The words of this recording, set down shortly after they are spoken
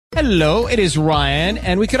Hello, it is Ryan,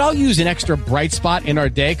 and we could all use an extra bright spot in our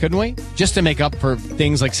day, couldn't we? Just to make up for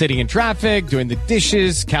things like sitting in traffic, doing the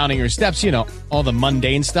dishes, counting your steps, you know, all the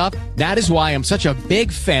mundane stuff. That is why I'm such a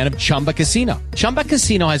big fan of Chumba Casino. Chumba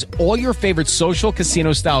Casino has all your favorite social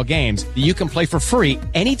casino-style games that you can play for free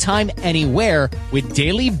anytime, anywhere with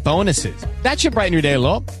daily bonuses. That should brighten your day a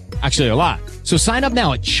little. Actually, a lot. So sign up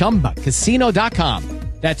now at ChumbaCasino.com.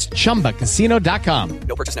 That's ChumbaCasino.com.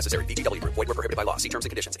 No purchase necessary. VGW Group. Void where prohibited by law. See terms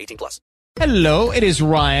and conditions. 18+. Hello, it is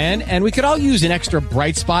Ryan, and we could all use an extra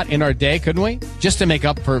bright spot in our day, couldn't we? Just to make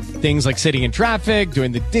up for things like sitting in traffic,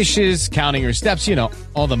 doing the dishes, counting your steps, you know,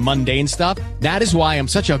 all the mundane stuff. That is why I'm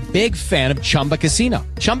such a big fan of Chumba Casino.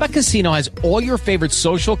 Chumba Casino has all your favorite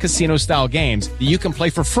social casino-style games that you can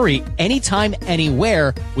play for free anytime,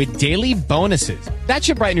 anywhere with daily bonuses. That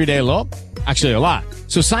should brighten your day a little. Actually, a lot.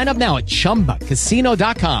 So sign up now at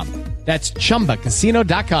ChumbaCasino.com. That's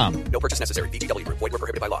ChumbaCasino.com. No purchase necessary. VGW Group. Void where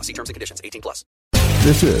prohibited by law. See terms and conditions. 18+.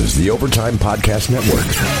 This is the Overtime Podcast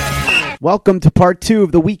Network. Welcome to part 2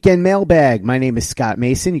 of the Weekend Mailbag. My name is Scott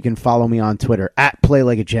Mason. You can follow me on Twitter at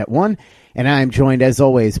PlayLikeAJet1. And I am joined, as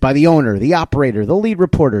always, by the owner, the operator, the lead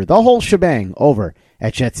reporter, the whole shebang over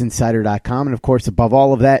at JetsInsider.com. And, of course, above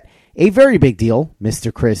all of that, a very big deal,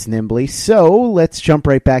 Mr. Chris Nimbley. So let's jump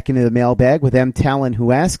right back into the mailbag with M. Talon,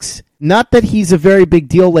 who asks, not that he's a very big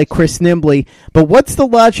deal like Chris Nimbley, but what's the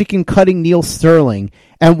logic in cutting Neil Sterling?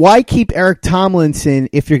 And why keep Eric Tomlinson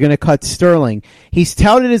if you're going to cut Sterling? He's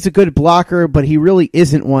touted as a good blocker, but he really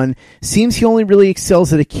isn't one. Seems he only really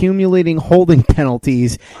excels at accumulating holding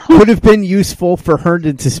penalties. Would have been useful for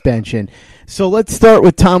Herndon's suspension. So let's start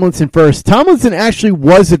with Tomlinson first. Tomlinson actually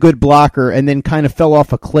was a good blocker and then kind of fell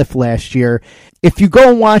off a cliff last year. If you go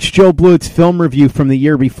and watch Joe Blewett's film review from the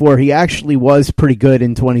year before, he actually was pretty good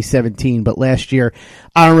in 2017, but last year,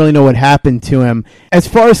 I don't really know what happened to him. As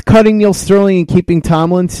far as cutting Neil Sterling and keeping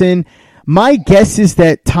Tomlinson, my guess is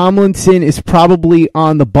that Tomlinson is probably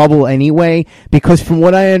on the bubble anyway, because from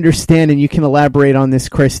what I understand, and you can elaborate on this,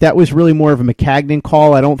 Chris, that was really more of a Maccagnan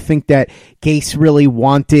call. I don't think that Gase really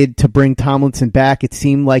wanted to bring Tomlinson back. It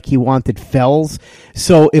seemed like he wanted Fells.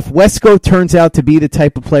 So if Wesco turns out to be the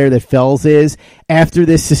type of player that Fells is, after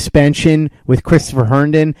this suspension with Christopher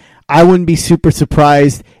Herndon, I wouldn't be super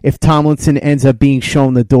surprised if Tomlinson ends up being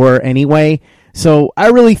shown the door anyway. So I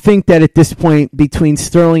really think that at this point, between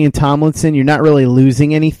Sterling and Tomlinson, you're not really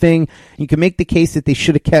losing anything. You can make the case that they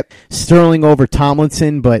should have kept Sterling over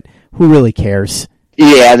Tomlinson, but who really cares?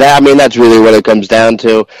 Yeah, that's really what it comes down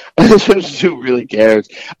to. Who really cares?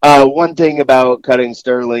 One thing about cutting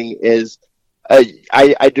Sterling is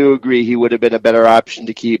I do agree he would have been a better option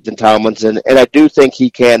to keep than Tomlinson, and I do think he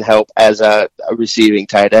can help as a receiving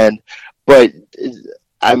tight end, but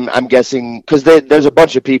I'm guessing because there's a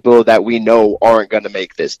bunch of people that we know aren't going to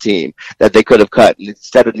make this team that they could have cut, and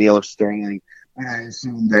instead of Neil Sterling, I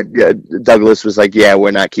assume that Douglas was like, yeah,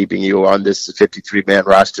 we're not keeping you on this 53-man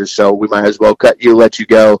roster, so we might as well cut you, let you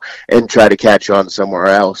go, and try to catch on somewhere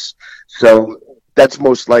else. So that's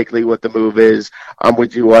most likely what the move is. I'm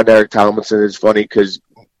with you on Eric Tomlinson. It's funny because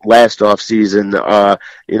last offseason,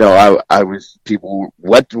 I was people,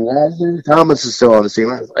 why is Thomas is still on the team?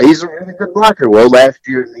 He's a really good blocker. Well, last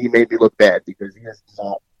year he made me look bad because he is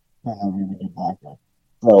not a really good blocker.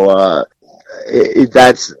 So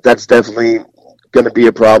that's definitely going to be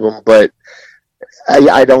a problem, but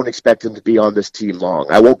I don't expect him to be on this team long.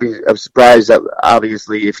 I'm surprised that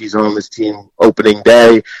obviously if he's on this team opening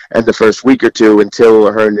day and the first week or two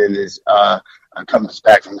until Herndon comes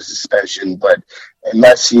back from the suspension, but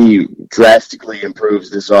unless he drastically improves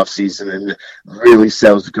this offseason and really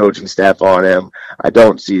sells the coaching staff on him, I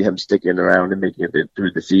don't see him sticking around and making it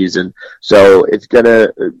through the season. So they're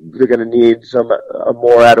gonna need some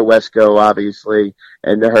more out of Wesco, obviously,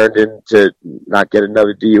 and Herndon to not get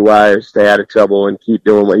another DUI or stay out of trouble and keep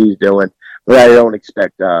doing what he's doing. But I don't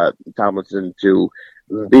expect Tomlinson to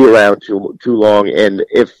be around too long. And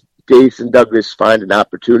if Gase and Douglas find an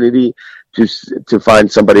opportunity to find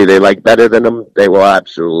somebody they like better than them, they will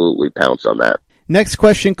absolutely pounce on that. Next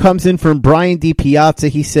question comes in from Brian DiPiazza.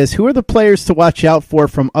 He says, who are the players to watch out for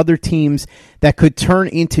from other teams that could turn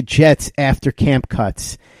into Jets after camp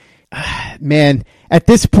cuts? Man, at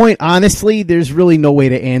this point, honestly, there's really no way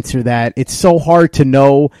to answer that. It's so hard to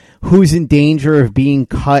know who's in danger of being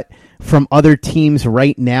cut from other teams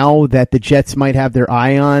right now that the Jets might have their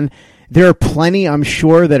eye on. There are plenty, I'm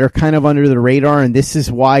sure, that are kind of under the radar, and this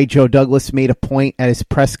is why Joe Douglas made a point at his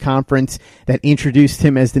press conference that introduced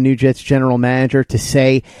him as the new Jets general manager to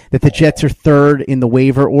say that the Jets are third in the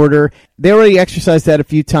waiver order. They already exercised that a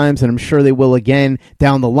few times, and I'm sure they will again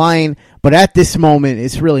down the line, but at this moment,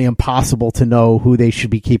 it's really impossible to know who they should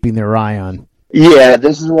be keeping their eye on. Yeah,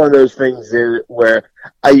 this is one of those things where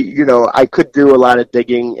I could do a lot of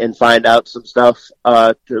digging and find out some stuff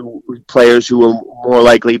to players who are more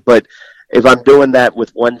likely, but if I'm doing that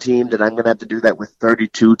with one team, then I'm going to have to do that with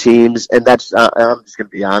 32 teams, and that's I'm just going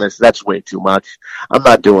to be honest, that's way too much. I'm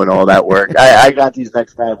not doing all that work. I got these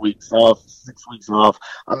next 5 weeks off, 6 weeks off.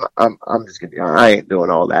 I'm just going to be honest, I ain't doing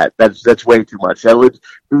all that. That's way too much. It would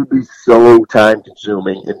be so time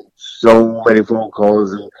consuming and so many phone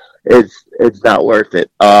calls, and it's not worth it.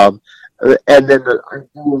 And then I'm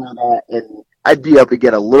doing all that, and I'd be able to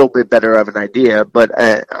get a little bit better of an idea, but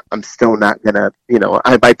I'm still not going to,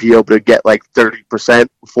 I might be able to get like 30%,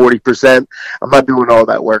 40%. I'm not doing all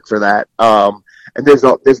that work for that. And there's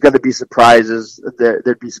going to be surprises.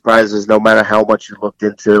 There'd be surprises no matter how much you looked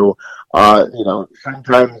into.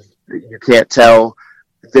 Sometimes you can't tell.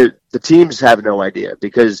 The teams have no idea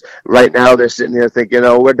because right now they're sitting there thinking,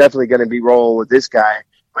 we're definitely going to be rolling with this guy.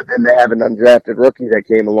 But then they have an undrafted rookie that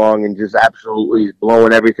came along and just absolutely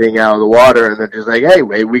blowing everything out of the water. And they're just like, hey,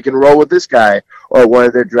 maybe we can roll with this guy. Or one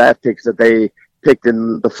of their draft picks that they picked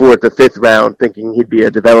in the 4th or 5th round thinking he'd be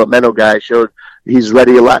a developmental guy showed he's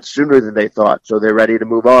ready a lot sooner than they thought. So they're ready to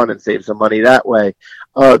move on and save some money that way.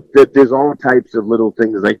 There's all types of little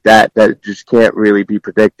things like that just can't really be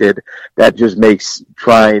predicted. That just makes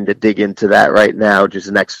trying to dig into that right now just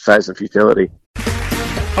an exercise in futility.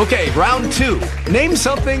 Okay, round 2. Name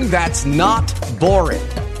something that's not boring.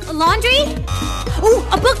 A laundry? Ooh,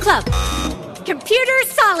 a book club. Computer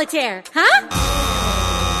solitaire, huh?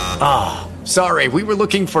 Ah, sorry, we were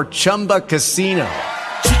looking for Chumba Casino.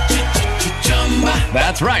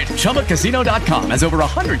 That's right, ChumbaCasino.com has over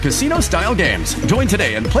 100 casino-style games. Join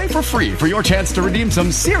today and play for free for your chance to redeem some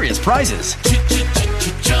serious prizes.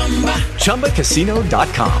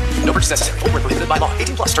 ChumbaCasino.com. No purchase necessary. Void where prohibited by law.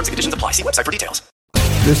 18+ terms and conditions apply. See website for details.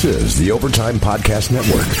 This is the Overtime Podcast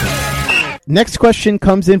Network. Next question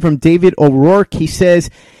comes in from David O'Rourke. He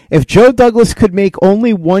says, if Joe Douglas could make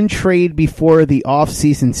only one trade before the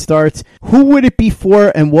offseason starts, who would it be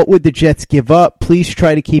for and what would the Jets give up? Please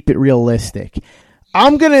try to keep it realistic.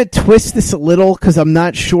 I'm going to twist this a little because I'm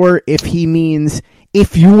not sure if he means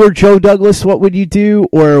if you were Joe Douglas, what would you do?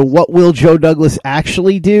 Or what will Joe Douglas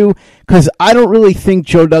actually do? Because I don't really think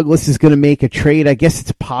Joe Douglas is going to make a trade. I guess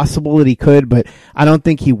it's possible that he could, but I don't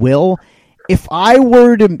think he will. If I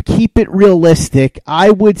were to keep it realistic, I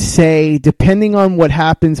would say, depending on what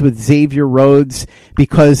happens with Xavier Rhodes,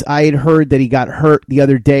 because I had heard that he got hurt the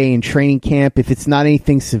other day in training camp, if it's not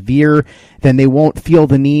anything severe, then they won't feel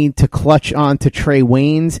the need to clutch on to Trey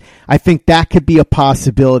Waynes. I think that could be a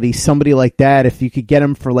possibility. Somebody like that, if you could get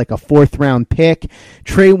him for like a 4th-round pick.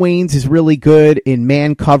 Trey Waynes is really good in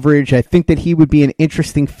man coverage. I think that he would be an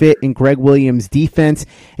interesting fit in Greg Williams' defense,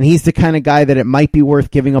 and he's the kind of guy that it might be worth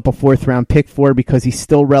giving up a 4th-round pick for because he's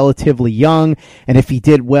still relatively young, and if he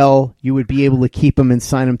did well, you would be able to keep him and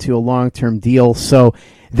sign him to a long-term deal. So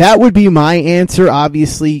that would be my answer.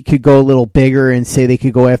 Obviously, you could go a little bigger and say they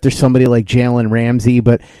could go after somebody like Jalen Ramsey,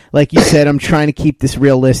 but like you said, I'm trying to keep this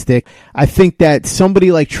realistic. I think that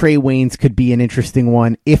somebody like Trey Waynes could be an interesting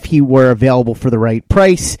one if he were available for the right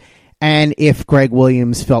price and if Greg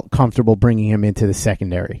Williams felt comfortable bringing him into the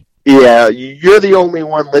secondary. Yeah, you're the only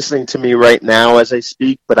one listening to me right now as I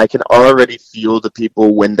speak, but I can already feel the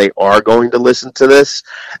people when they are going to listen to this,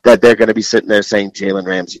 that they're going to be sitting there saying, Jalen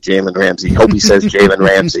Ramsey. Hope he says Jalen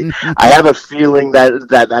Ramsey. I have a feeling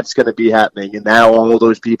that's going to be happening, and now all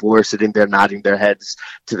those people are sitting there nodding their heads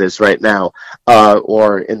to this right now,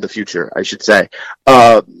 or in the future, I should say.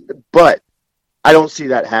 But I don't see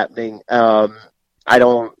that happening.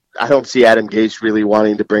 I don't see Adam Gase really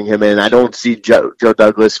wanting to bring him in. I don't see Joe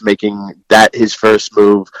Douglas making that his first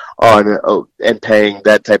move on and paying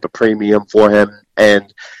that type of premium for him.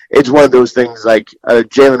 And it's one of those things like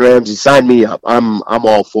Jalen Ramsey, sign me up. I'm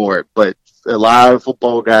all for it. But a lot of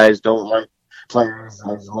football guys don't like players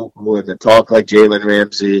that talk like Jalen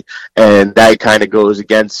Ramsey, and that kind of goes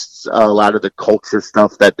against a lot of the culture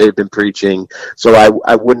stuff that they've been preaching. So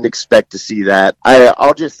I wouldn't expect to see that.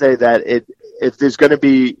 I'll just say that if there's going to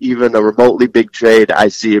be even a remotely big trade, I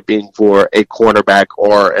see it being for a cornerback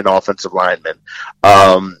or an offensive lineman.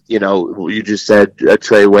 You just said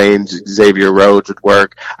Trey Waynes, Xavier Rhodes would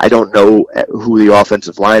work. I don't know who the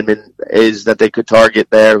offensive lineman is that they could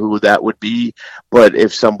target there, who that would be. But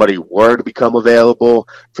if somebody were to become available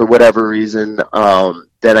for whatever reason,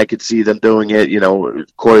 then I could see them doing it.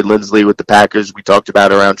 Corey Linsley with the Packers, we talked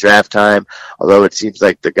about around draft time, although it seems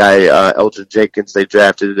like the guy, Elgin Jenkins, they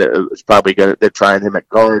drafted, is probably they're trying him at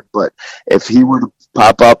guard. But if he were to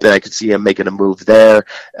pop up, and I could see him making a move there.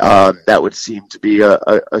 That would seem to be a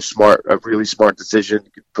really smart decision.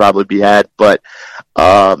 Could probably be had, but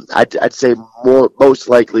I'd say most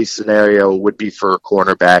likely scenario would be for a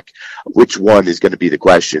cornerback. Which one is going to be the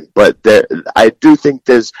question? But I do think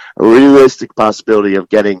there's a realistic possibility of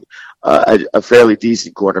getting a fairly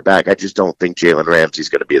decent quarterback. I just don't think Jalen Ramsey's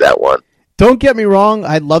going to be that one. Don't get me wrong.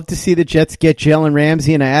 I'd love to see the Jets get Jalen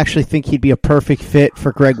Ramsey, and I actually think he'd be a perfect fit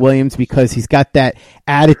for Greg Williams because he's got that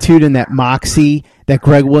attitude and that moxie that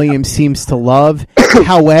Greg Williams seems to love.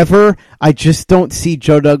 However, I just don't see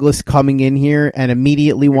Joe Douglas coming in here and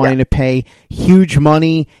immediately wanting to pay huge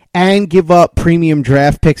money and give up premium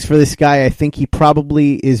draft picks for this guy. I think he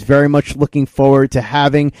probably is very much looking forward to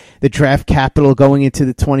having the draft capital going into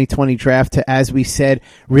the 2020 draft to, as we said,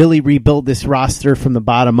 really rebuild this roster from the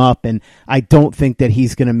bottom up. And I don't think that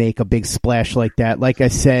he's going to make a big splash like that. Like I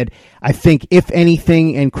said, I think if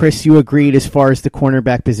anything, and Chris, you agreed as far as the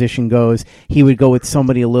cornerback position goes, he would go with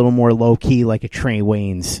somebody a little more low-key like a Trey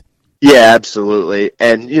Waynes. Yeah, absolutely.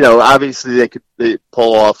 And, obviously they could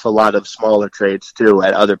pull off a lot of smaller trades, too,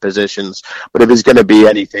 at other positions. But if it's going to be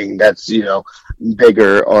anything that's,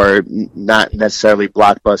 bigger or not necessarily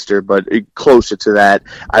blockbuster, but closer to that,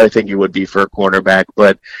 I think it would be for a cornerback.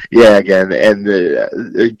 But, yeah, again, and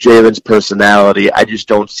Jalen's personality, I just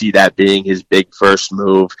don't see that being his big first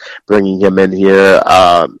move, bringing him in here.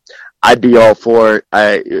 I'd be all for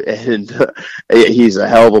it. He's a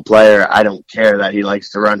hell of a player. I don't care that he likes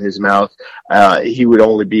to run his mouth. He would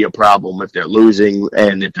only be a problem if they're losing,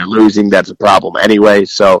 and if they're losing, that's a problem anyway.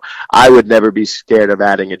 So I would never be scared of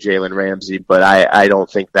adding a Jalen Ramsey, but I don't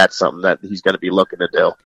think that's something that he's going to be looking to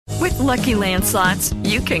do. With Lucky Land Slots,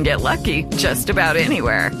 you can get lucky just about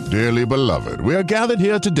anywhere. Dearly beloved, we are gathered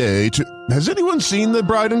here today to... Has anyone seen the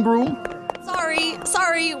bride and groom?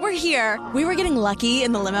 Sorry, we're here. We were getting lucky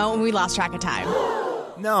in the limo and we lost track of time.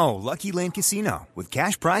 No, Lucky Land Casino, with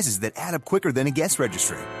cash prizes that add up quicker than a guest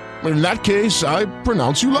registry. In that case, I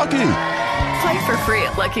pronounce you lucky. Play for free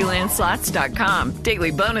at LuckyLandSlots.com.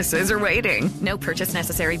 Daily bonuses are waiting. No purchase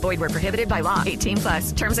necessary. Void where prohibited by law.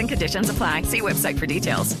 18+. Terms and conditions apply. See website for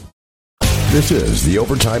details. This is the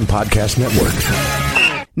Overtime Podcast Network.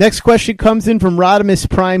 Next question comes in from Rodimus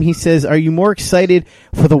Prime. He says, are you more excited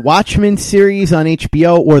for the Watchmen series on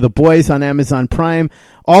HBO or The Boys on Amazon Prime?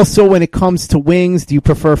 Also, when it comes to wings, do you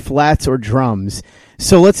prefer flats or drums?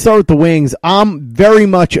 So let's start with the wings. I'm very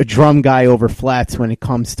much a drum guy over flats when it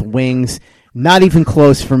comes to wings. Not even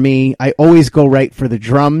close for me. I always go right for the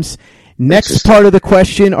drums. Next part of the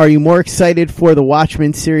question, are you more excited for the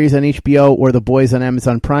Watchmen series on HBO or The Boys on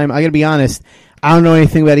Amazon Prime? I got to be honest, I don't know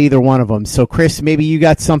anything about either one of them. So, Chris, maybe you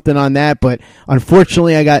got something on that, but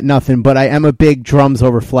unfortunately I got nothing. But I am a big drums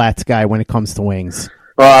over flats guy when it comes to wings.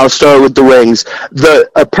 Well, I'll start with the wings.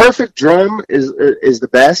 A perfect drum is the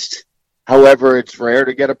best. However, it's rare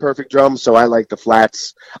to get a perfect drum, so I like the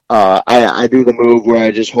flats. I do the move where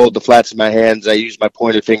I just hold the flats in my hands. I use my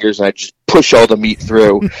pointed fingers, and I just push all the meat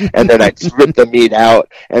through, and then I rip the meat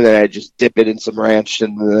out, and then I just dip it in some ranch,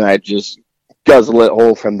 and then I just guzzle it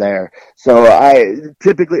whole from there. So I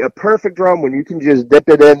typically a perfect drum when you can just dip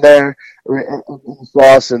it in there in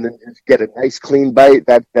sauce and then just get a nice clean bite.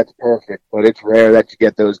 That's perfect. But it's rare that you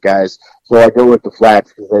get those guys. So I go with the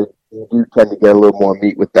flats because you do tend to get a little more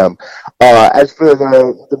meat with them. As for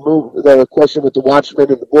the question with the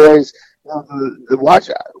Watchmen and the Boys, the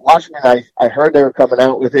Watchmen, I heard they were coming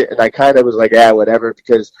out with it, and I kind of was like, whatever,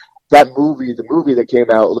 because the movie that came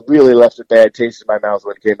out really left a bad taste in my mouth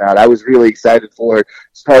when it came out. I was really excited for it.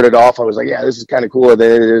 Started off, I was like, this is kind of cool.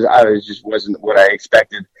 Then it just wasn't what I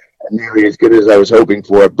expected, nearly as good as I was hoping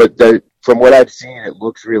for. But from what I've seen, it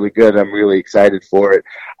looks really good. I'm really excited for it.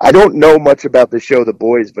 I don't know much about the show The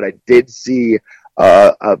Boys, but I did see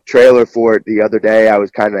a trailer for it the other day. I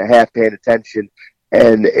was kind of half paying attention,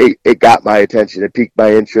 and it got my attention. It piqued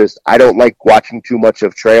my interest. I don't like watching too much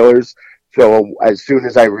of trailers. So as soon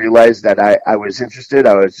as I realized that I was interested,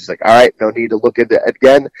 I was just like, all right, no need to look at it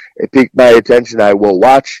again. It piqued my attention. I will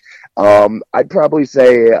watch. I'd probably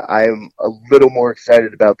say I'm a little more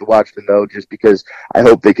excited about The Watchmen, though, just because I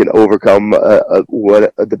hope they can overcome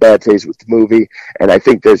the bad taste with the movie. And I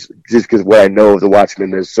think just because what I know of The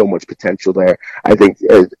Watchmen, there's so much potential there. I think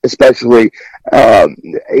especially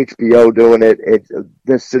HBO doing it,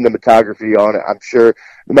 the cinematography on it, I'm sure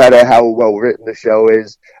no matter how well written the show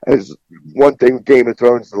is, as one thing with Game of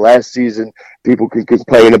Thrones, the last season, people can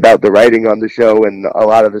complain about the writing on the show and a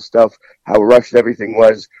lot of the stuff, how rushed everything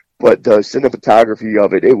was. But the cinematography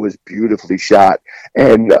of it was beautifully shot.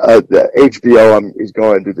 And the HBO is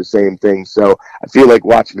going to do the same thing. So I feel like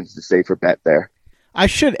Watchmen's the safer bet there. I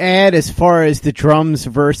should add, as far as the drums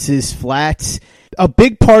versus flats, a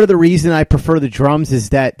big part of the reason I prefer the drums is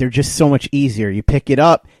that they're just so much easier. You pick it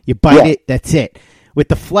up, you bite it, that's it. With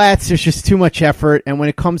the flats, there's just too much effort, and when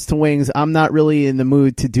it comes to wings, I'm not really in the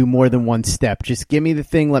mood to do more than one step. Just give me the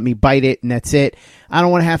thing, let me bite it, and that's it. I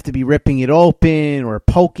don't want to have to be ripping it open or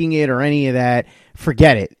poking it or any of that.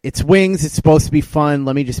 Forget it. It's wings, it's supposed to be fun.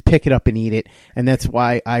 Let me just pick it up and eat it, and that's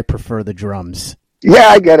why I prefer the drums. Yeah,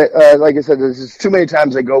 I get it. Like I said, there's just too many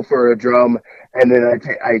times I go for a drum, and then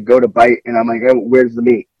I go to bite, and I'm like, oh, where's the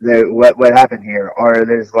meat? What happened here? Or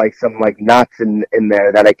there's like some like knots in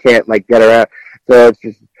there that I can't like get around. So it's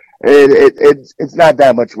just it's not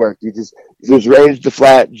that much work. You just raise the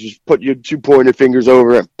flat, just put your 2 pointer fingers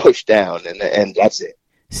over and push down, and that's it.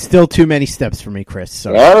 Still too many steps for me, Chris.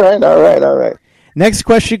 Sorry. All right. Next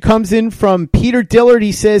question comes in from Peter Dillard.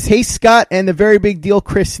 He says, hey, Scott and the very big deal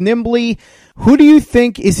Chris Nimbley, who do you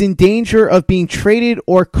think is in danger of being traded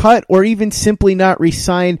or cut or even simply not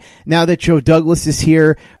re-signed now that Joe Douglas is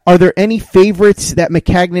here? Are there any favorites that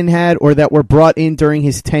Maccagnan had or that were brought in during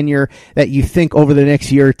his tenure that you think over the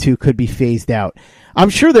next year or two could be phased out? I'm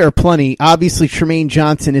sure there are plenty. Obviously, Tremaine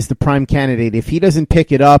Johnson is the prime candidate. If he doesn't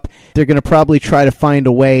pick it up, they're going to probably try to find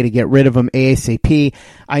a way to get rid of him ASAP.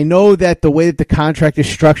 I know that the way that the contract is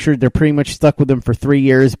structured, they're pretty much stuck with him for 3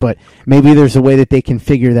 years, but maybe there's a way that they can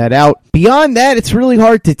figure that out. Beyond that, it's really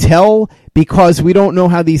hard to tell because we don't know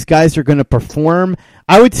how these guys are going to perform.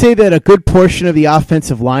 I would say that a good portion of the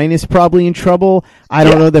offensive line is probably in trouble. I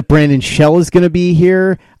don't know that Brandon Shell is going to be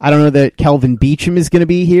here. I don't know that Kelvin Beachum is going to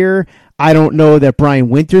be here. I don't know that Brian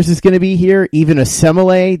Winters is going to be here, even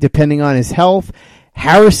Asemele, depending on his health.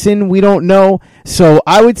 Harrison, we don't know. So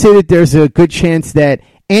I would say that there's a good chance that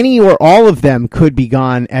any or all of them could be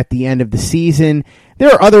gone at the end of the season.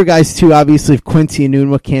 There are other guys, too. Obviously, if Quincy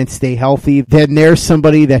Enunwa can't stay healthy, then there's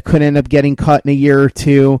somebody that could end up getting cut in a year or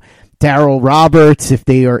two. Darryl Roberts, if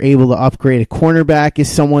they are able to upgrade a cornerback,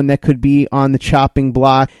 is someone that could be on the chopping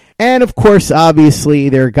block. And, of course, obviously,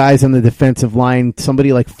 there are guys on the defensive line.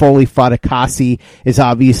 Somebody like Foley Fatukasi is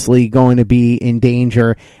obviously going to be in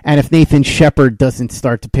danger. And if Nathan Shepard doesn't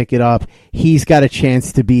start to pick it up, he's got a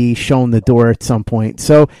chance to be shown the door at some point.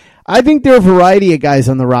 So I think there are a variety of guys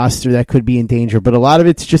on the roster that could be in danger, but a lot of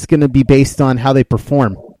it's just going to be based on how they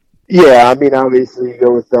perform. Yeah, I mean, obviously, you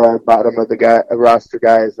go with the bottom of the roster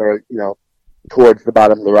guys, or towards the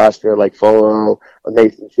bottom of the roster, like Folo,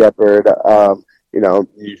 Nathan Shepard.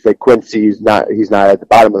 You say Quincy, he's not at the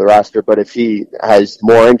bottom of the roster, but if he has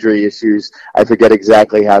more injury issues, I forget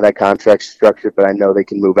exactly how that contract's structured, but I know they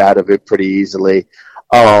can move out of it pretty easily.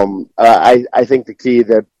 I think the key,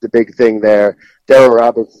 the big thing there, Darryl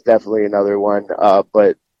Roberts is definitely another one,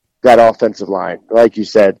 but that offensive line, like you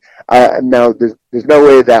said, now there's no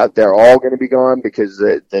way that they're all going to be gone because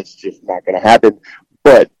that's just not going to happen.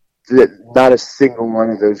 But not a single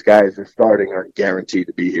one of those guys are starting or guaranteed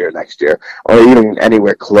to be here next year, or even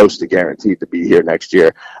anywhere close to guaranteed to be here next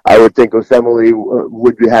year. I would think Osemele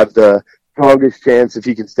would have the strongest chance if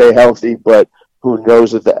he can stay healthy, but who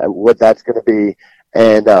knows what that's going to be.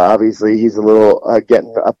 And obviously he's a little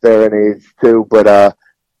getting up there in age too, but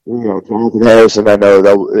Jonathan Harrison, I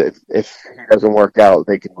know if he doesn't work out,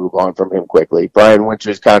 they can move on from him quickly. Brian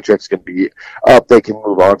Winters' contract's going to be up. They can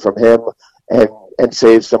move on from him and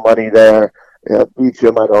save some money there.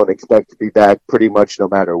 Beachum, I don't expect to be back pretty much no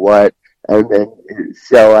matter what. And then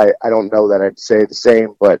Shell, I don't know that I'd say the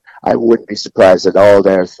same, but I wouldn't be surprised at all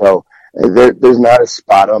there. So there's not a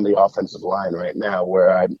spot on the offensive line right now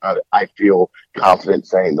where I feel confident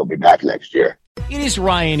saying they'll be back next year. It is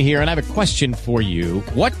Ryan here, and I have a question for you.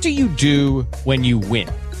 What do you do when you win?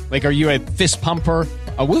 Like, are you a fist pumper,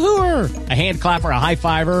 a woohooer, a hand clapper, a high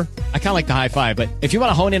fiver? I kind of like the high five, but if you want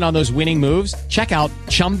to hone in on those winning moves, check out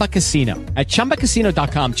Chumba Casino. At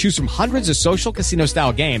ChumbaCasino.com, choose from hundreds of social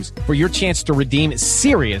casino-style games for your chance to redeem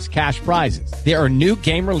serious cash prizes. There are new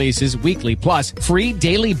game releases weekly, plus free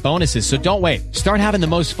daily bonuses. So don't wait. Start having the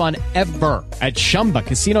most fun ever at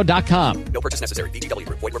ChumbaCasino.com. No purchase necessary. VGW.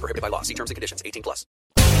 Void where prohibited by law. See terms and conditions. 18+.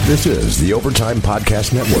 This is the Overtime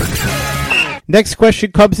Podcast Network. Next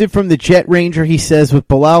question comes in from the Jet Ranger. He says, with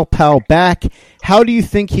Bilal Powell back, how do you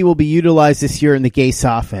think he will be utilized this year in the Gase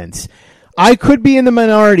offense? I could be in the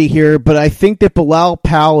minority here, but I think that Bilal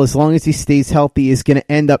Powell, as long as he stays healthy, is going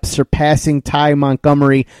to end up surpassing Ty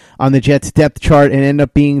Montgomery on the Jets depth chart and end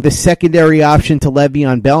up being the secondary option to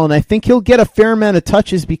Le'Veon Bell. And I think he'll get a fair amount of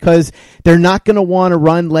touches because they're not going to want to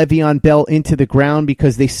run Le'Veon Bell into the ground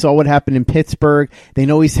because they saw what happened in Pittsburgh. They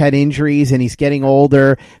know he's had injuries and he's getting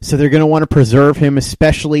older, so they're going to want to preserve him,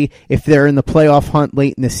 especially if they're in the playoff hunt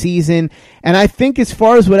late in the season. And I think as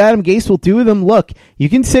far as what Adam Gase will do with him, look, you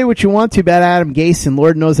can say what you want to about about Adam Gase, and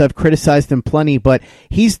Lord knows I've criticized him plenty, but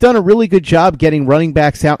he's done a really good job getting running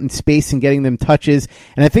backs out in space and getting them touches.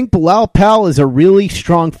 And I think Bilal Powell is a really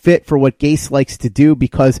strong fit for what Gase likes to do,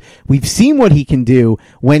 because we've seen what he can do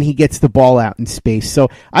when he gets the ball out in space. So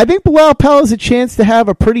I think Bilal Powell has a chance to have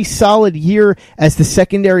a pretty solid year as the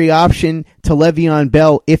secondary option to Le'Veon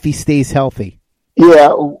Bell if he stays healthy.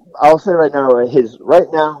 Yeah, I'll say right now, his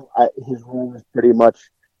role is pretty much,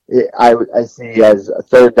 I see as a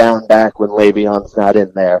third down back when Le'Veon's not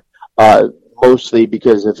in there, mostly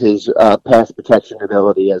because of his pass protection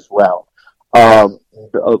ability as well. But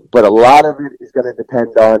a lot of it is going to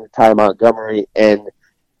depend on Ty Montgomery and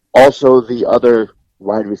also the other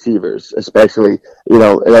wide receivers, especially,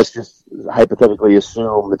 let's just hypothetically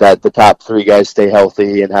assume that the top three guys stay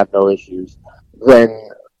healthy and have no issues. Then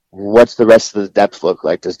what's the rest of the depth look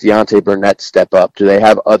like? Does Deontay Burnett step up? Do they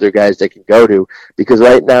have other guys they can go to? Because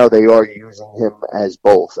right now they are using him as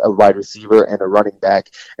both a wide receiver and a running back.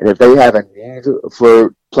 And if they have a need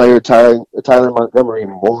for player Tyler Montgomery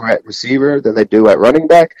more at receiver than they do at running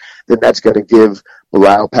back, then that's going to give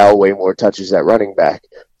Bilal Powell way more touches at running back.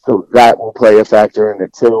 So that will play a factor in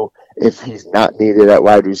it too. If he's not needed at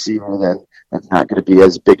wide receiver, then that's not going to be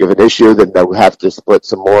as big of an issue. Then they'll have to split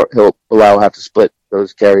some more. Bilal will have to split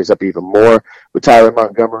those carries up even more with Tyler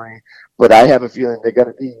Montgomery. But I have a feeling they're going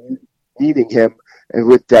to be needing him and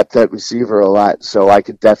with depth at receiver a lot. So I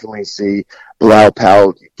could definitely see Bilal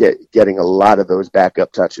Powell getting a lot of those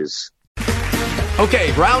backup touches.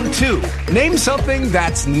 Okay, round two. Name something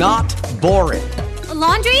that's not boring. A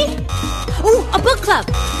laundry? Ooh, a book club.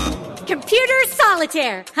 Computer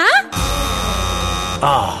solitaire, huh?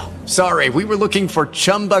 Ah, sorry, we were looking for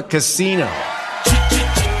Chumba Casino.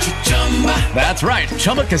 That's right,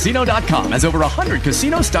 ChumbaCasino.com has over 100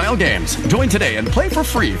 casino-style games. Join today and play for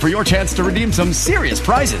free for your chance to redeem some serious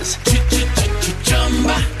prizes.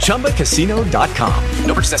 ChumbaCasino.com.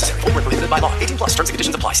 No purchase necessary. Void where prohibited by law. 18+ terms and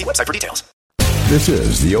conditions apply. See website for details. This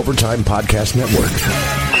is the Overtime Podcast Network.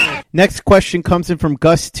 Next question comes in from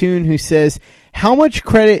Gus Toon, who says, how much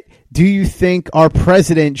credit do you think our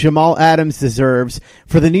president, Jamal Adams, deserves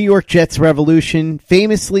for the New York Jets revolution?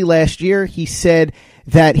 Famously, last year, he said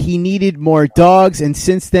that he needed more dogs, and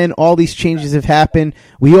since then, all these changes have happened.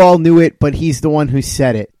 We all knew it, but he's the one who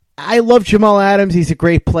said it. I love Jamal Adams. He's a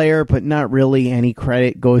great player, but not really any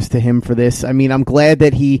credit goes to him for this. I mean, I'm glad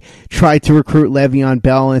that he tried to recruit Le'Veon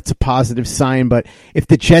Bell, and it's a positive sign, but if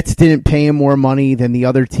the Jets didn't pay him more money than the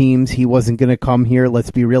other teams, he wasn't going to come here.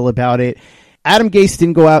 Let's be real about it. Adam Gase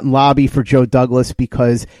didn't go out and lobby for Joe Douglas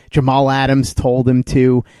because Jamal Adams told him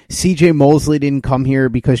to. CJ Mosley didn't come here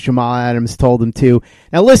because Jamal Adams told him to.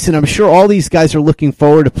 Now listen, I'm sure all these guys are looking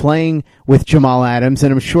forward to playing with Jamal Adams,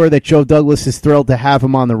 and I'm sure that Joe Douglas is thrilled to have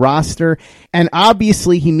him on the roster. And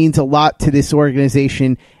obviously he means a lot to this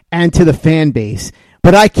organization and to the fan base.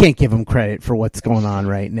 But I can't give him credit for what's going on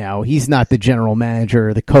right now. He's not the general manager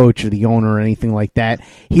or the coach or the owner or anything like that.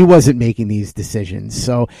 He wasn't making these decisions.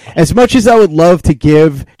 So as much as I would love to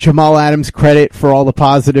give Jamal Adams credit for all the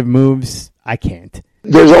positive moves, I can't.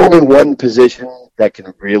 There's only one position that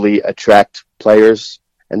can really attract players,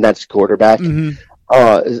 and that's quarterback. Mm-hmm.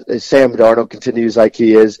 Sam Darnold continues like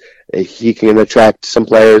he is. He can attract some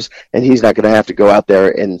players, and he's not going to have to go out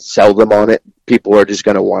there and sell them on it. People are just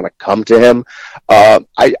going to want to come to him.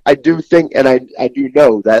 I do think, and I do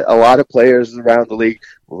know that a lot of players around the league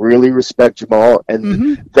really respect Jamal,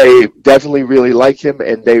 and they definitely really like him,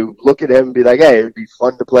 and they look at him and be like, hey, it'd be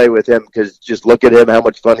fun to play with him because just look at him, how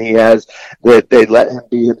much fun he has. They let him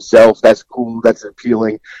be himself. That's cool. That's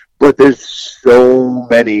appealing. But there's so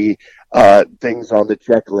many things on the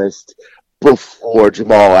checklist before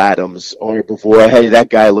Jamal Adams, or before, hey, that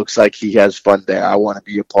guy looks like he has fun there. I want to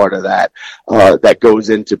be a part of that. That goes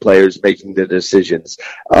into players making the decisions.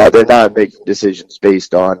 They're not making decisions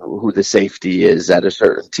based on who the safety is at a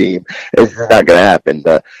certain team. It's not going to happen.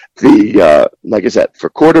 Like I said, for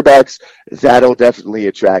quarterbacks, that'll definitely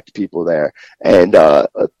attract people there. And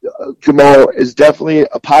Jamal is definitely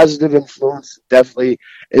a positive influence, definitely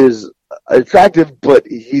is attractive, but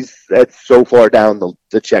that's so far down the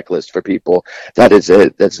checklist for people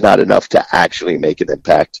that's not enough to actually make an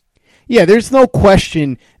impact. Yeah, there's no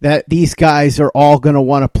question that these guys are all going to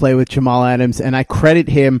want to play with Jamal Adams, and I credit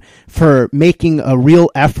him for making a real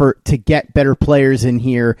effort to get better players in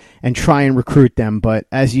here and try and recruit them. But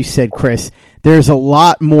as you said, Chris, there's a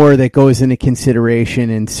lot more that goes into consideration,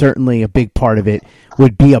 and certainly a big part of it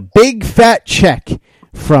would be a big fat check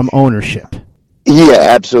from ownership. Yeah,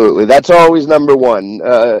 absolutely. That's always number one.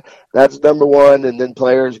 That's number one, and then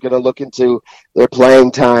players going to look into their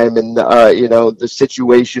playing time and, the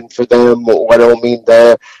situation for them, what it'll mean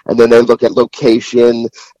there, and then they look at location,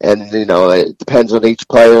 and, it depends on each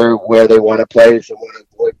player where they want to play. Some want to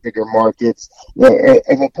avoid bigger markets.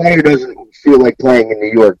 If a player doesn't feel like playing in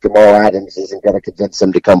New York, Jamal Adams isn't going to convince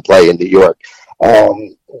them to come play in New York.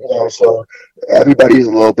 So everybody's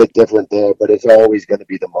a little bit different there, but it's always going to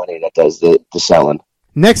be the money that does the selling.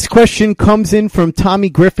 Next question comes in from Tommy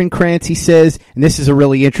Griffin Krantz. He says, and this is a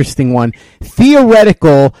really interesting one,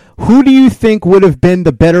 theoretical, who do you think would have been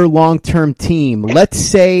the better long-term team? Let's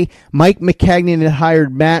say Mike Maccagnan had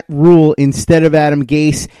hired Matt Rule instead of Adam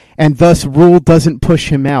Gase, and thus Rule doesn't push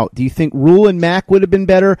him out. Do you think Rule and Mack would have been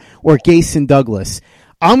better, or Gase and Douglas?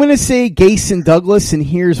 I'm going to say Gase and Douglas, and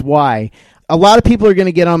here's why. A lot of people are going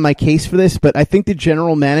to get on my case for this, but I think the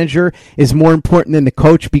general manager is more important than the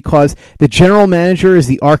coach because the general manager is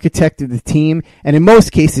the architect of the team, and in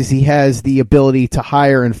most cases he has the ability to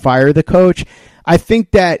hire and fire the coach. I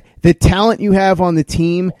think that the talent you have on the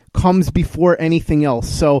team comes before anything else.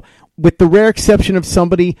 So with the rare exception of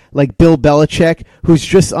somebody like Bill Belichick, who's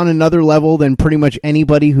just on another level than pretty much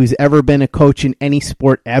anybody who's ever been a coach in any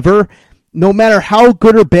sport ever, no matter how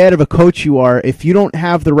good or bad of a coach you are, if you don't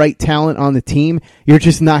have the right talent on the team, you're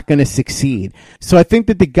just not going to succeed. So I think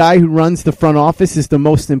that the guy who runs the front office is the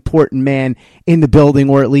most important man in the building,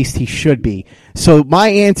 or at least he should be. So my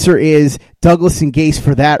answer is Douglas and Gase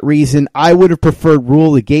for that reason. I would have preferred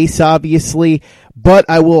Rule to Gase, obviously, but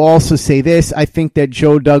I will also say this. I think that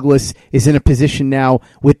Joe Douglas is in a position now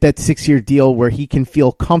with that 6-year deal where he can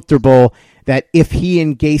feel comfortable that if he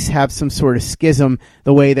and Gase have some sort of schism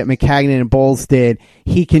the way that Maccagnan and Bowles did,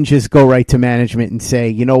 he can just go right to management and say,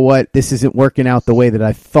 you know what, this isn't working out the way that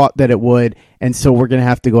I thought that it would, and so we're going to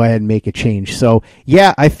have to go ahead and make a change. So,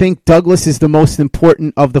 yeah, I think Douglas is the most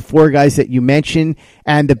important of the 4 guys that you mentioned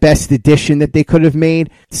and the best addition that they could have made.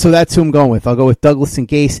 So that's who I'm going with. I'll go with Douglas and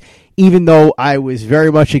Gase, even though I was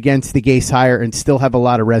very much against the Gase hire and still have a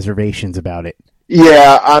lot of reservations about it.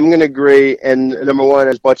 Yeah, I'm going to agree. And number one,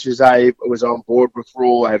 as much as I was on board with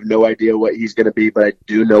Rule, I have no idea what he's going to be, but I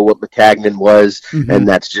do know what Maccagnan was, and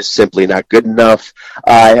that's just simply not good enough.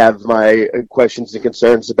 I have my questions and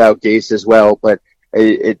concerns about Gase as well, but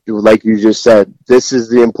it like you just said, this is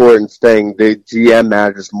the important thing. The GM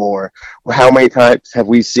matters more. How many times have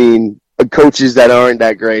we seen coaches that aren't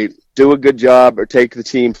that great do a good job or take the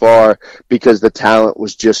team far because the talent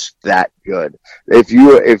was just that good? If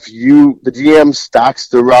the GM stocks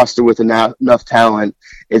the roster with enough talent,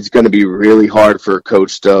 it's going to be really hard for a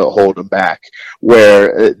coach to hold them back.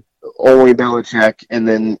 Where only Belichick and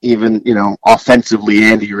then even, offensively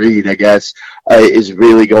Andy Reid, I guess, is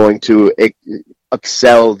really going to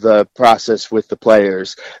excel the process with the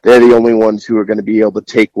players. They're the only ones who are going to be able to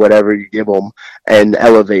take whatever you give them and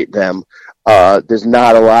elevate them. There's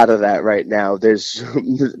not a lot of that right now. There's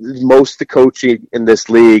most of the coaching in this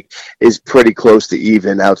league is pretty close to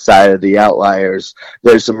even outside of the outliers.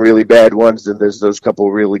 There's some really bad ones and there's those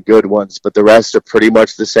couple really good ones, but the rest are pretty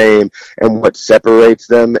much the same. And what separates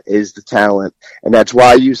them is the talent. And that's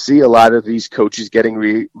why you see a lot of these coaches getting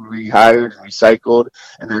rehired and recycled.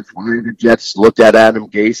 And that's why the Jets looked at Adam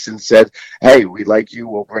Gase and said, hey, we like you.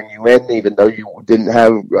 We'll bring you in, even though you didn't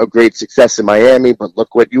have a great success in Miami, but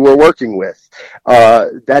look what you were working with.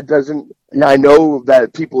 That doesn't. I know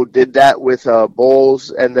that people did that with Bowles,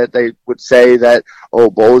 and that they would say that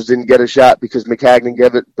Bowles didn't get a shot because Maccagnan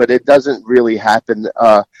gave it, but it doesn't really happen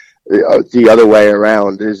the other way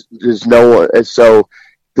around. There's no one. So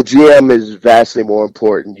the GM is vastly more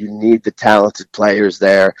important. You need the talented players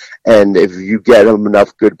there, and if you get them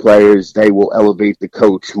enough good players, they will elevate the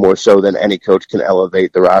coach more so than any coach can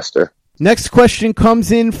elevate the roster. Next question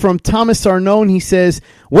comes in from Thomas Arnone. He says,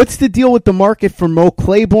 what's the deal with the market for Mo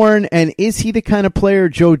Claiborne, and is he the kind of player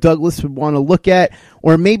Joe Douglas would want to look at?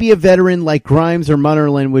 Or maybe a veteran like Grimes or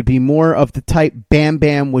Munnerlyn would be more of the type Bam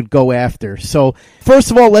Bam would go after. So, first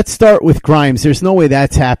of all, let's start with Grimes. There's no way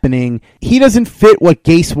that's happening. He doesn't fit what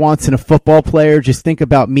Gase wants in a football player. Just think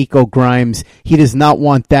about Miko Grimes. He does not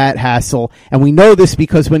want that hassle. And we know this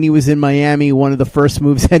because when he was in Miami, one of the first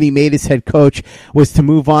moves that he made as head coach was to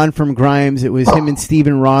move on from Grimes. It was him and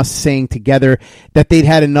Stephen Ross saying together that they'd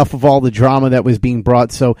had enough of all the drama that was being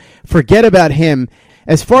brought. So forget about him.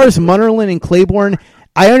 As far as Munnerlyn and Claiborne,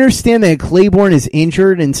 I understand that Claiborne is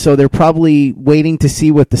injured, and so they're probably waiting to see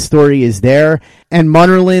what the story is there. And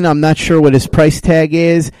Munnerlyn, I'm not sure what his price tag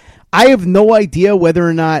is. I have no idea whether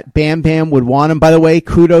or not Bam Bam would want him. By the way,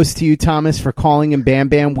 kudos to you, Thomas, for calling him Bam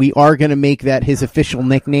Bam. We are going to make that his official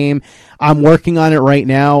nickname. I'm working on it right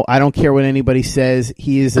now. I don't care what anybody says.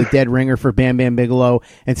 He is a dead ringer for Bam Bam Bigelow,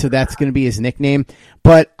 and so that's going to be his nickname.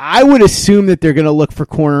 But I would assume that they're going to look for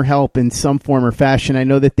corner help in some form or fashion. I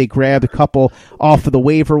know that they grabbed a couple off of the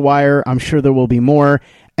waiver wire. I'm sure there will be more.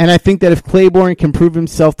 And I think that if Claiborne can prove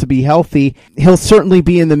himself to be healthy, he'll certainly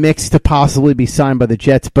be in the mix to possibly be signed by the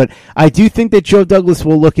Jets. But I do think that Joe Douglas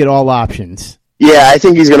will look at all options. Yeah, I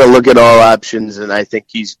think he's going to look at all options, and I think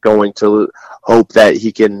he's going to hope that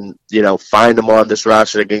he can, find him on this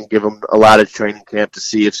roster and give him a lot of training camp to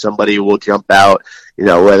see if somebody will jump out,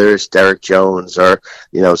 whether it's Derek Jones or,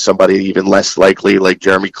 somebody even less likely like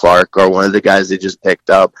Jeremy Clark or one of the guys they just picked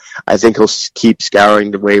up. I think he'll keep scouring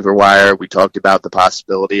the waiver wire. We talked about the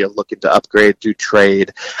possibility of looking to upgrade through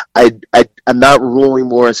trade. I'm not ruling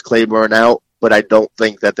Morris Claiborne out, but I don't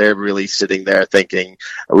think that they're really sitting there thinking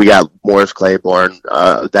we got Morris Claiborne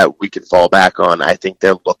that we can fall back on. I think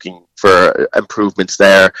they're looking for improvements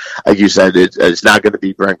there. Like you said, it's not going to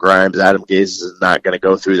be Brent Grimes. Adam Gase is not going to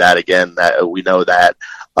go through that again. We know that.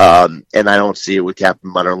 And I don't see it with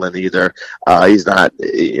Captain Munnerlyn either. He's not,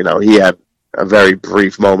 he had a very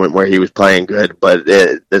brief moment where he was playing good, but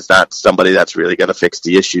it's not somebody that's really going to fix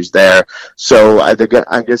the issues there. So I'm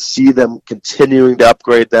going to see them continuing to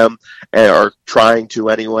upgrade them, or trying to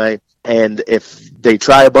anyway. And if they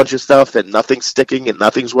try a bunch of stuff and nothing's sticking and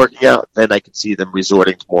nothing's working out, then I can see them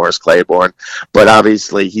resorting to Morris Claiborne. But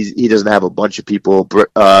obviously, he doesn't have a bunch of people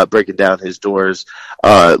breaking down his doors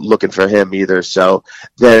looking for him either. So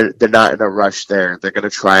they're not in a rush there. They're going to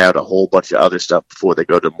try out a whole bunch of other stuff before they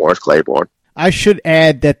go to Morris Claiborne. I should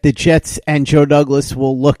add that the Jets and Joe Douglas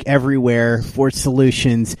will look everywhere for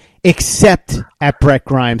solutions except at Brent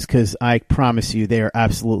Grimes, because I promise you they are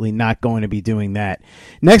absolutely not going to be doing that.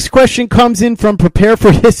 Next question comes in from Prepare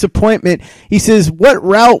for Disappointment. He says, what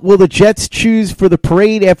route will the Jets choose for the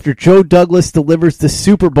parade after Joe Douglas delivers the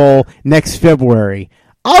Super Bowl next February?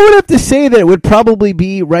 I would have to say that it would probably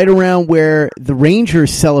be right around where the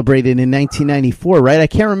Rangers celebrated in 1994, right? I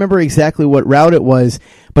can't remember exactly what route it was,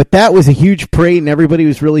 but that was a huge parade and everybody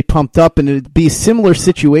was really pumped up, and it would be a similar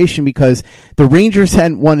situation because the Rangers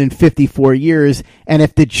hadn't won in 54 years, and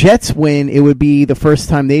if the Jets win, it would be the first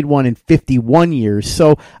time they'd won in 51 years.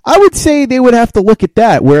 So I would say they would have to look at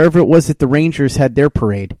that, wherever it was that the Rangers had their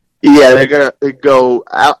parade. Yeah, they're going to go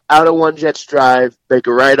out of One Jets Drive, make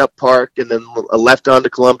a right up Park, and then a left onto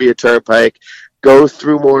Columbia Turnpike, go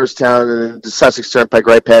through Morristown, and then the Sussex Turnpike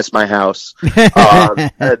right past my house.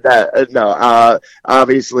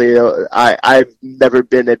 Obviously, I've never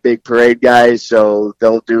been a big parade guy, so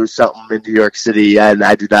they'll do something in New York City, and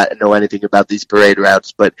I do not know anything about these parade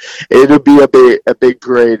routes, but it'll be a big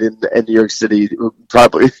parade in New York City,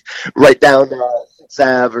 probably right down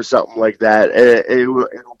Ave or something like that. It'll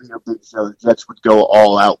be a big show. The Jets would go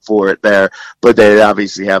all out for it there, but they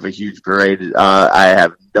obviously have a huge parade. I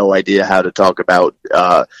have no idea how to talk about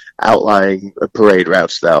outlying parade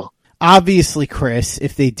routes, though. Obviously, Chris,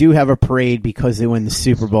 if they do have a parade because they win the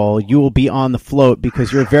Super Bowl, you will be on the float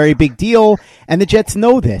because you're a very big deal, and the Jets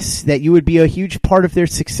know this, that you would be a huge part of their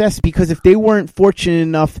success, because if they weren't fortunate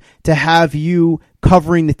enough to have you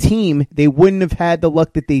covering the team, they wouldn't have had the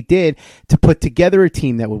luck that they did to put together a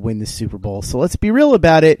team that would win the Super Bowl. So let's be real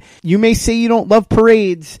about it. You may say you don't love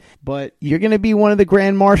parades, but you're going to be one of the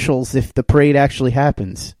grand marshals if the parade actually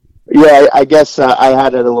happens. Yeah, I guess I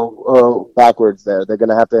had it a little backwards there. They're going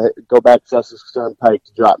to have to go back to Sussex Turnpike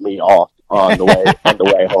to drop me off on the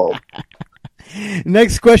way home.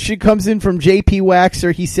 Next question comes in from JP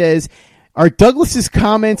Waxer. He says, are Douglas's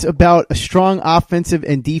comments about a strong offensive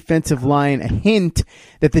and defensive line a hint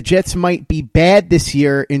that the Jets might be bad this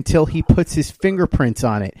year until he puts his fingerprints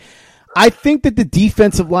on it? I think that the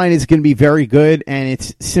defensive line is going to be very good, and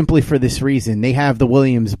it's simply for this reason. They have the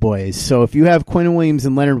Williams boys. So if you have Quinn Williams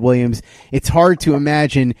and Leonard Williams, it's hard to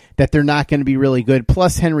imagine that they're not going to be really good.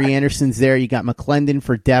 Plus, Henry Anderson's there. You got McClendon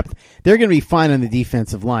for depth. They're going to be fine on the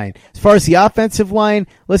defensive line. As far as the offensive line,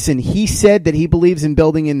 listen, he said that he believes in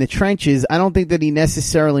building in the trenches. I don't think that he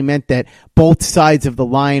necessarily meant that both sides of the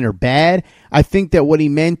line are bad. I think that what he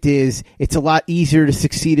meant is it's a lot easier to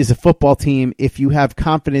succeed as a football team if you have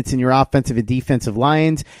confidence in your offensive and defensive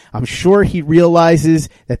lines. I'm sure he realizes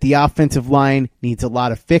that the offensive line needs a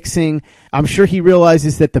lot of fixing. I'm sure he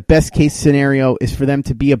realizes that the best case scenario is for them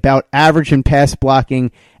to be about average in pass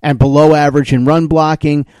blocking and below average in run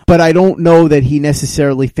blocking, but I don't know that he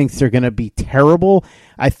necessarily thinks they're going to be terrible.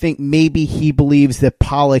 I think maybe he believes that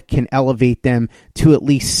Pollock can elevate them to at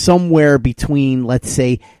least somewhere between, let's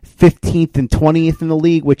say, 15th and 20th in the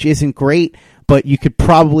league, which isn't great, but you could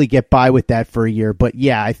probably get by with that for a year. But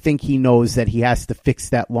yeah, I think he knows that he has to fix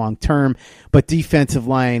that long term. But defensive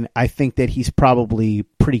line, I think that he's probably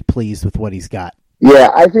pretty pleased with what he's got.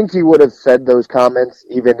 Yeah, I think he would have said those comments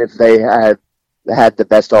even if they had the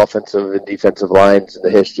best offensive and defensive lines in the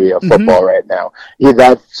history of football right now.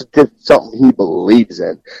 That's just something he believes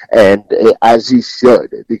in, and as he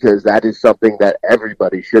should, because that is something that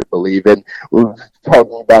everybody should believe in. We've been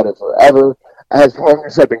talking about it forever. As long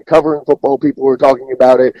as I've been covering football, people were talking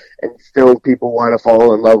about it, and still people want to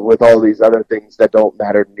fall in love with all these other things that don't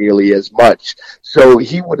matter nearly as much. So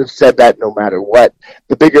he would have said that no matter what.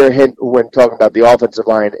 The bigger hint when talking about the offensive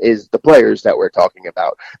line is the players that we're talking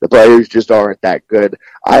about. The players just aren't that good.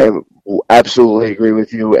 I absolutely agree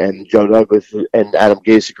with you, and Joe Douglas and Adam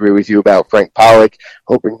Gase agree with you about Frank Pollock,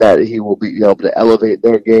 hoping that he will be able to elevate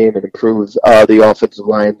their game and improve the offensive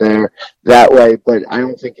line there that way. But I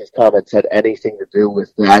don't think his comments had anything to do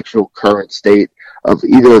with the actual current state of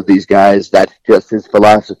either of these guys. That's just his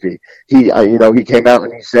philosophy. He came out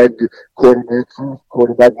and he said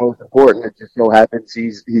quarterback most important. It just so happens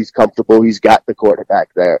he's comfortable. He's got the quarterback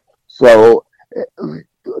there. So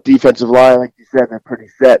defensive line, like you said, they're pretty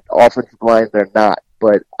set. Offensive line, they're not.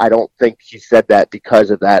 But I don't think he said that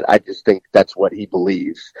because of that. I just think that's what he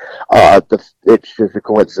believes. It's just a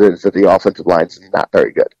coincidence that the offensive line's not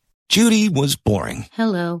very good. Judy was boring.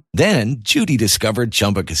 Hello. Then Judy discovered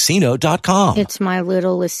ChumbaCasino.com. It's my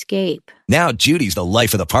little escape. Now Judy's the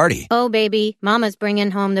life of the party. Oh, baby, mama's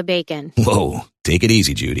bringing home the bacon. Whoa, take it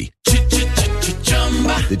easy, Judy.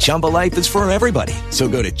 The Chumba life is for everybody. So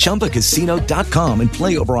go to ChumbaCasino.com and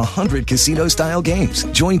play over 100 casino-style games.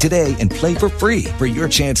 Join today and play for free for your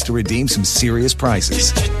chance to redeem some serious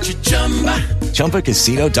prizes.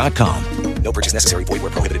 ChumbaCasino.com. No purchase necessary. Void where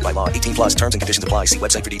prohibited by law. 18+ terms and conditions apply. See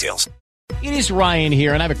website for details. It is Ryan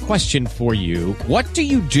here, and I have a question for you. What do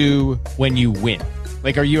you do when you win?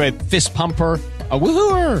 Like, are you a fist pumper, a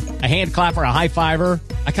woohooer, a hand clapper, a high fiver?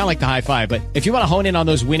 I kind of like the high five, but if you want to hone in on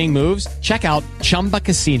those winning moves, check out Chumba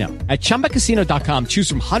Casino. At ChumbaCasino.com, choose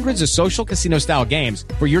from hundreds of social casino-style games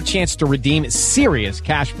for your chance to redeem serious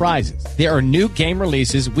cash prizes. There are new game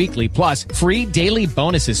releases weekly, plus free daily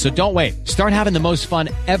bonuses. So don't wait. Start having the most fun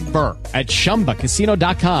ever at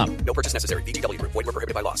ChumbaCasino.com. No purchase necessary. VGW Group. Void where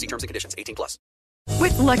prohibited by law. See terms and conditions. 18+.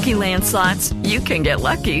 With Lucky Land Slots, you can get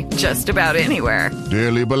lucky just about anywhere.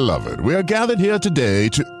 Dearly beloved, we are gathered here today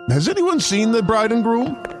to... Has anyone seen the bride and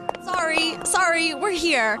groom? Sorry, we're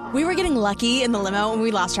here. We were getting lucky in the limo and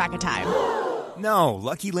we lost track of time. No,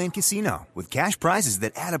 Lucky Land Casino, with cash prizes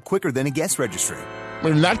that add up quicker than a guest registry.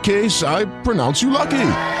 In that case, I pronounce you lucky.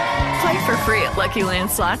 Play for free at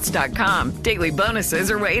LuckyLandSlots.com. Daily bonuses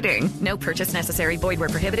are waiting. No purchase necessary. Void where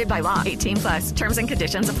prohibited by law. 18+. Terms and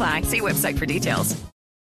conditions apply. See website for details.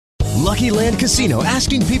 Lucky Land Casino,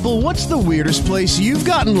 asking people, what's the weirdest place you've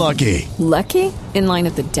gotten lucky? Lucky? In line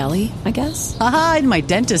at the deli, I guess? Aha, in my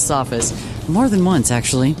dentist's office. More than once,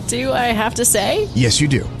 actually. Do I have to say? Yes, you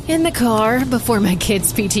do. In the car before my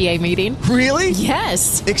kids' PTA meeting. Really?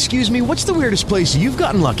 Yes. Excuse me, what's the weirdest place you've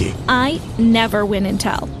gotten lucky? I never win and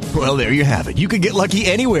tell. Well, there you have it. You can get lucky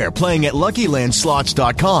anywhere, playing at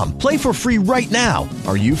LuckyLandSlots.com. Play for free right now.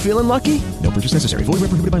 Are you feeling lucky? No purchase necessary. Void where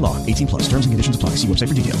prohibited by law. 18+. Terms and conditions apply. See website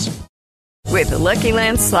for details. With the Lucky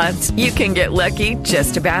Land Slots, you can get lucky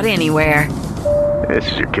just about anywhere.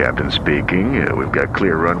 This is your captain speaking. We've got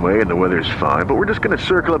clear runway and the weather's fine, but we're just going to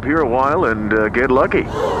circle up here a while and get lucky.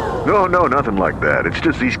 No, nothing like that. It's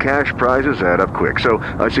just these cash prizes add up quick. So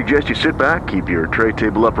I suggest you sit back, keep your tray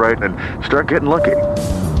table upright, and start getting lucky.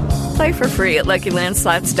 Play for free at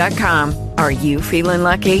LuckyLandSlots.com. Are you feeling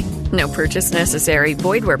lucky? No purchase necessary.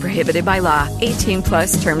 Void where prohibited by law.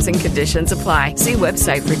 18+ terms and conditions apply. See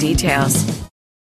website for details.